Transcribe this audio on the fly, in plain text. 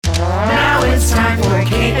it's time for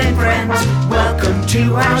Kate and Friends. Welcome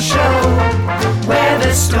to our show, where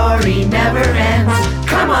the story never ends.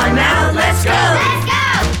 Come on now, let's go! Let's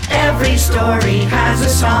go! Every story has a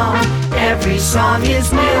song, every song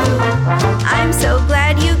is new. I'm so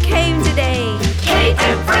glad you came today. Kate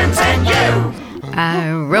and Friends and you.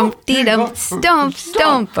 Rump-de-dump, stomp,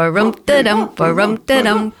 stomp, a-rump-de-dump,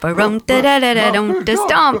 a-rump-de-dump, a-rump-de-da-da-da-dump,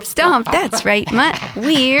 stomp, stomp. That's right, Mutt.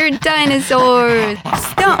 We're dinosaurs.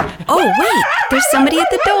 Stomp. Oh, wait, there's somebody at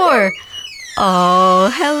the door. Oh,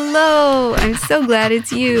 hello. I'm so glad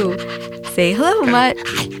it's you. Say hello, Mutt.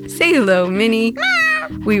 Say hello, Minnie.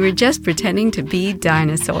 We were just pretending to be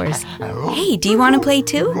dinosaurs. Hey, do you want to play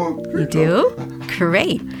too? You do?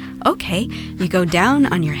 Great. Okay, you go down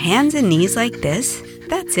on your hands and knees like this.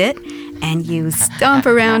 That's it. And you stomp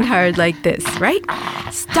around hard like this, right?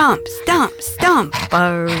 Stomp, stomp, stomp.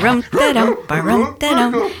 Ba-rump-da-dump,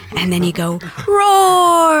 ba-rump-da-dump. And then you go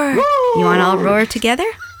roar. You want to all roar together?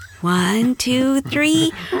 1, 2,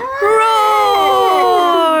 3, roar!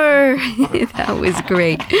 That was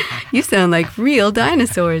great. You sound like real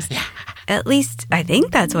dinosaurs. At least, I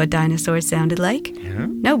think that's what dinosaurs sounded like. Yeah.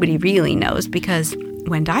 Nobody really knows because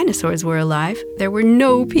when dinosaurs were alive, there were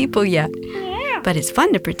no people yet. Yeah. But it's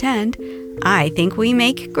fun to pretend. I think we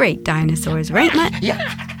make great dinosaurs, right, Mutt? Yeah.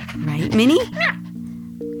 Right, Minnie? Yeah.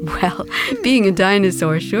 Well, being a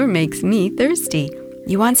dinosaur sure makes me thirsty.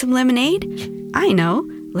 You want some lemonade? I know.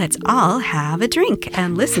 Let's all have a drink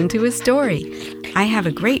and listen to a story. I have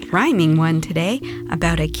a great rhyming one today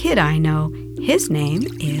about a kid I know. His name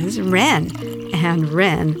is Wren, and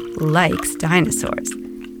Wren likes dinosaurs.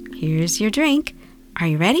 Here's your drink. Are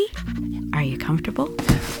you ready? Are you comfortable?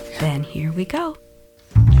 Then here we go.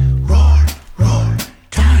 Roar, roar,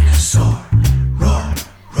 dinosaur. Roar,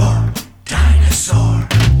 roar, dinosaur.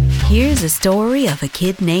 Here's a story of a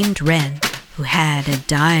kid named Wren who had a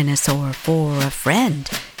dinosaur for a friend.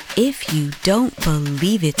 If you don't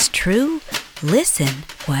believe it's true, listen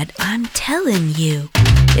what I'm telling you.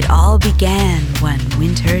 It all began one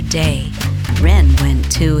winter day. Wren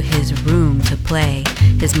went to his room to play.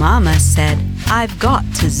 His mama said, "I've got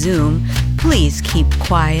to zoom. Please keep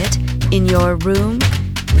quiet in your room."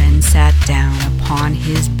 Wren sat down upon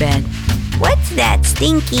his bed. What's that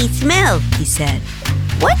stinky smell? He said.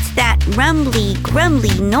 What's that rumbly,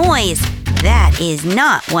 grumbly noise? That is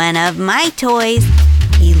not one of my toys.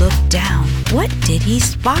 He looked down. What did he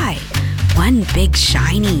spy? One big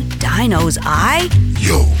shiny dino's eye?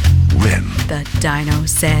 Yo, Wren, the dino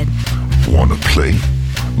said. Wanna play?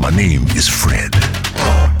 My name is Fred.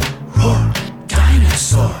 Roar, roar,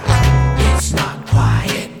 dinosaur. It's not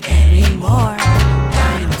quiet anymore.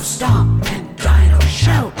 Dino stomp and dino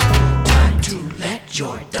shout. Time to let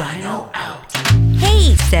your dino out.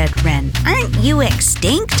 Hey, said Wren, aren't you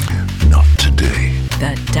extinct? Not today.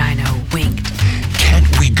 The dino winked.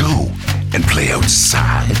 Can't we go and play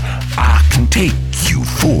outside? I can take you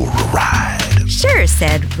for a ride. Sure,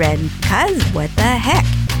 said Wren, 'cause what the heck?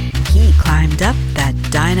 He climbed up the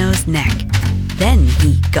dino's neck. Then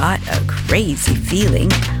he got a crazy feeling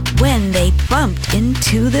when they bumped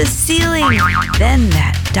into the ceiling. Then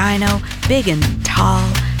that dino, big and tall,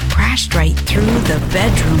 crashed right through the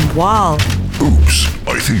bedroom wall. Oops,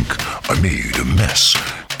 I think I made a mess.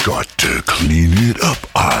 Got to clean it up,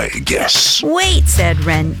 I guess. Wait, said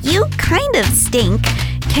Wren, you kind of stink.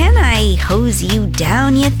 Can I hose you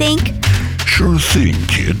down, you think? Sure thing,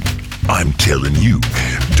 kid. I'm telling you,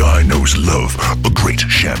 dinos love a great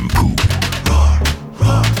shampoo. Roar,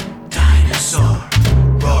 roar, dinosaur.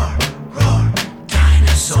 Roar, roar,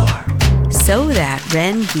 dinosaur. So that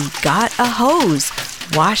Wren, he got a hose,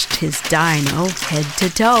 washed his dino head to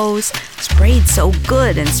toes, sprayed so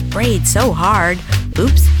good and sprayed so hard,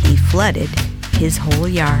 oops, he flooded his whole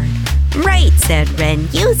yard. Right, said Wren,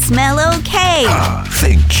 you smell okay. Ah,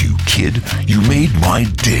 thank you, kid. You made my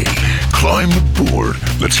day. Climb aboard.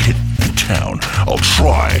 Let's hit the town. I'll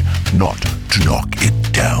try not to knock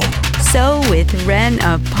it down. So with Wren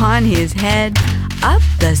upon his head, up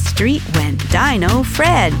the street went Dino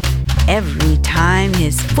Fred. Every time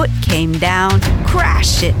his foot came down,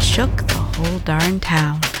 crash, it shook the whole darn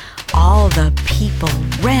town. All the people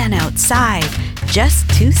ran outside just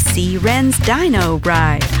to see Wren's dino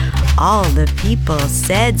ride. All the people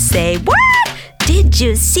said, say, what? Did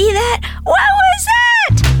you see that? What was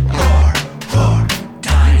that? Roar, roar,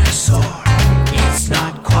 dinosaur. It's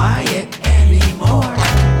not quiet anymore.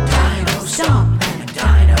 Dino stomp and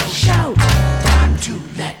dino shout. Time to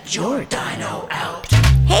let your dino out.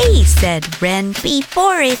 Hey, said Wren,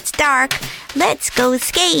 before it's dark, let's go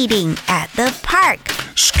skating at the park.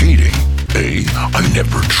 Skating? Eh? I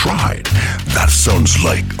never tried. That sounds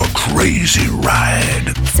like a crazy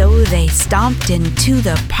ride. So they stomped into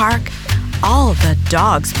the park, all the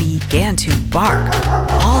dogs began to bark.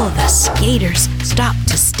 All the skaters stopped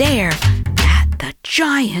to stare at the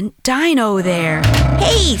giant dino there.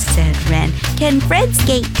 Hey, said Wren, can Fred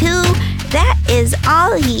skate too? That is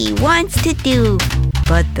all he wants to do.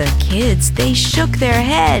 But the kids, they shook their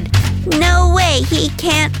head. No way, he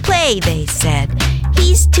can't play, they said.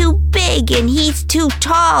 He's too big and he's too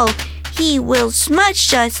tall. He will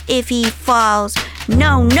smush us if he falls.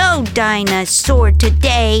 No, no, dinosaur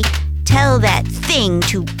today. Tell that thing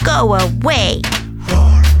to go away.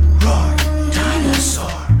 Roar, roar,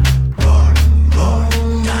 dinosaur. Roar, roar,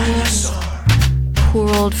 dinosaur.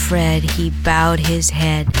 Poor old Fred, he bowed his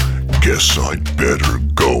head. Guess I'd better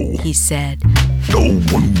go. He said, No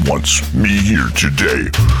one wants me here today.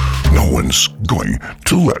 No one's going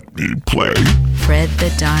to let me play. Fred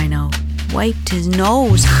the dino wiped his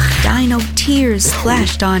nose. Dino tears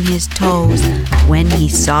splashed on his toes. When he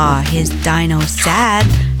saw his dino sad,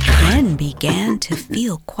 Wren began to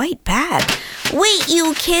feel quite bad. Wait,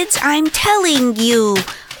 you kids, I'm telling you.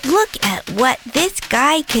 Look at what this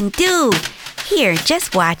guy can do. Here,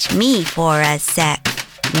 just watch me for a sec.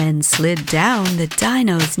 Wren slid down the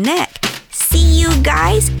dino's neck. See you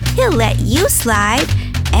guys? He'll let you slide,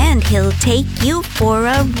 and he'll take you for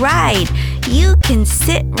a ride. You can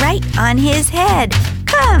sit right on his head.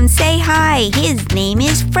 Come, say hi. His name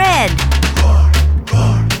is Fred. Roar,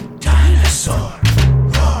 roar, dinosaur.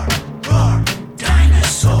 Roar, roar,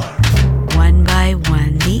 dinosaur. One by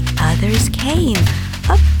one, the others came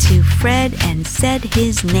up to Fred and said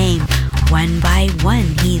his name. One by one,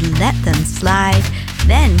 he let them slide.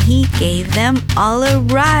 Then he gave them all a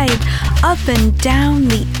ride. Up and down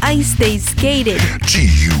the ice they skated. Gee,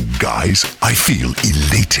 you guys, I feel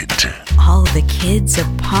elated. All the kids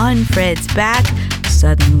upon Fred's back.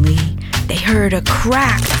 Suddenly, they heard a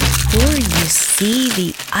crack. For you see,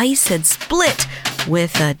 the ice had split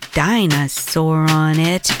with a dinosaur on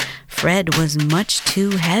it. Fred was much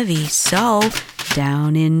too heavy, so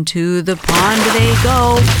down into the pond they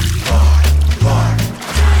go. Roar, roar,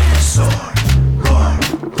 dinosaur. Roar,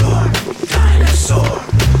 roar, dinosaur.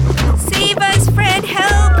 Save us, Fred!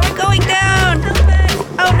 Help! We're going down!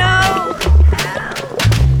 Oh no!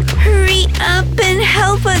 Hurry up and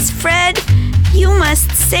help us, Fred. You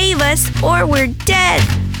must save us or we're dead.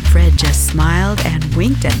 Fred just smiled and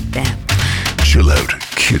winked at them. Chill out,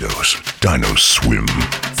 kiddos. Dinos swim.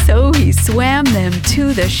 So he swam them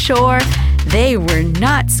to the shore. They were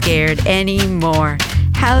not scared anymore.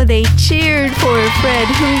 How they cheered for Fred,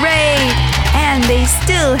 hooray! And they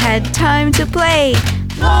still had time to play.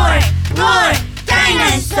 Roar, roar,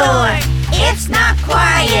 dinosaur. It's not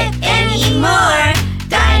quiet anymore.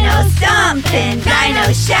 Dino stomp and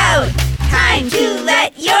dino shout. Time to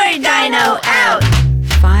let your dino out.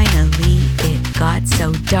 Finally, it got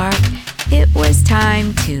so dark, it was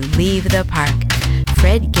time to leave the park.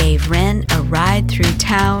 Fred gave Wren a ride through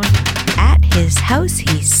town. At his house,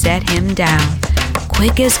 he set him down.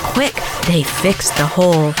 Quick as quick, they fixed the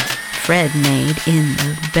hole Fred made in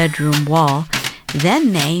the bedroom wall.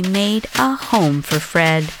 Then they made a home for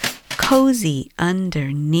Fred, cozy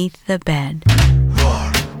underneath the bed.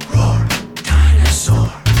 Roar, roar,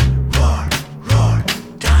 dinosaur. Roar, roar,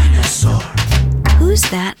 dinosaur. Who's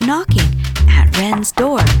that knocking at Wren's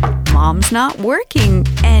door? Mom's not working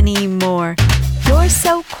anymore. You're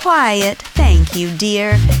so quiet, thank you,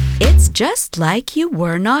 dear. It's just like you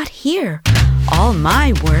were not here. All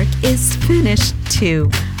my work is finished too.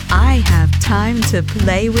 I have time to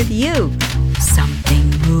play with you. Something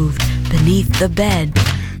moved beneath the bed.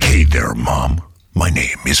 Hey there, Mom. My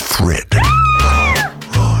name is Fred.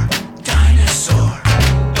 Roar, dinosaur.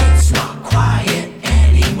 It's not quiet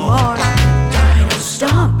anymore. Dino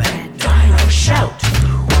stomp and dino shout.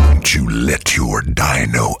 Won't you let your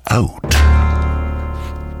dino out?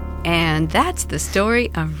 And that's the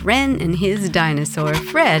story of Wren and his dinosaur,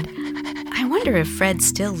 Fred. I wonder if Fred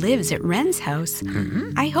still lives at Wren's house.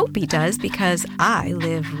 I hope he does because I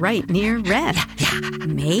live right near Wren.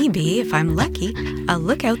 Maybe, if I'm lucky, I'll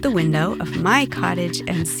look out the window of my cottage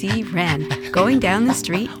and see Wren going down the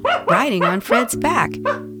street, riding on Fred's back.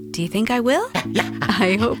 Do you think I will?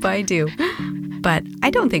 I hope I do. But I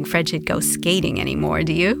don't think Fred should go skating anymore,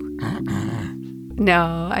 do you?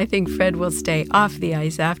 No, I think Fred will stay off the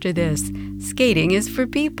ice after this. Skating is for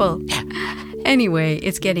people. Anyway,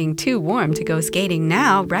 it's getting too warm to go skating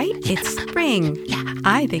now, right? It's spring.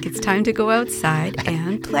 I think it's time to go outside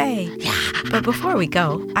and play. But before we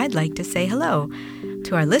go, I'd like to say hello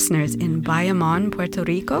to our listeners in Bayamon, Puerto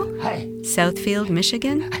Rico, Southfield,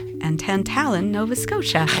 Michigan, and Tantallon, Nova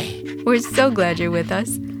Scotia. We're so glad you're with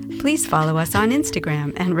us. Please follow us on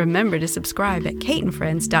Instagram and remember to subscribe at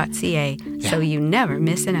kateandfriends.ca so you never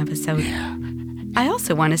miss an episode. I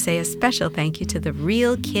also want to say a special thank you to the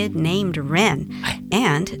real kid named Ren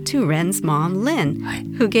and to Ren's mom, Lynn,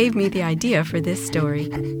 who gave me the idea for this story.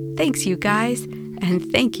 Thanks, you guys,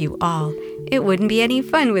 and thank you all. It wouldn't be any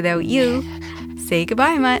fun without you. Say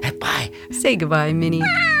goodbye, Mutt. Bye. Say goodbye, Minnie.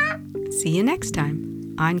 See you next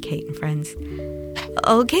time on Kate and Friends.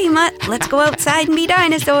 Okay, Mutt, let's go outside and be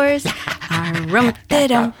dinosaurs.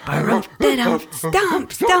 Rum-da-dum, rum-da-dum,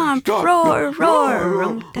 stomp, stomp, roar, roar,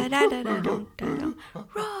 rum-da-da-da-da-dum,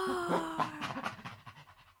 roar.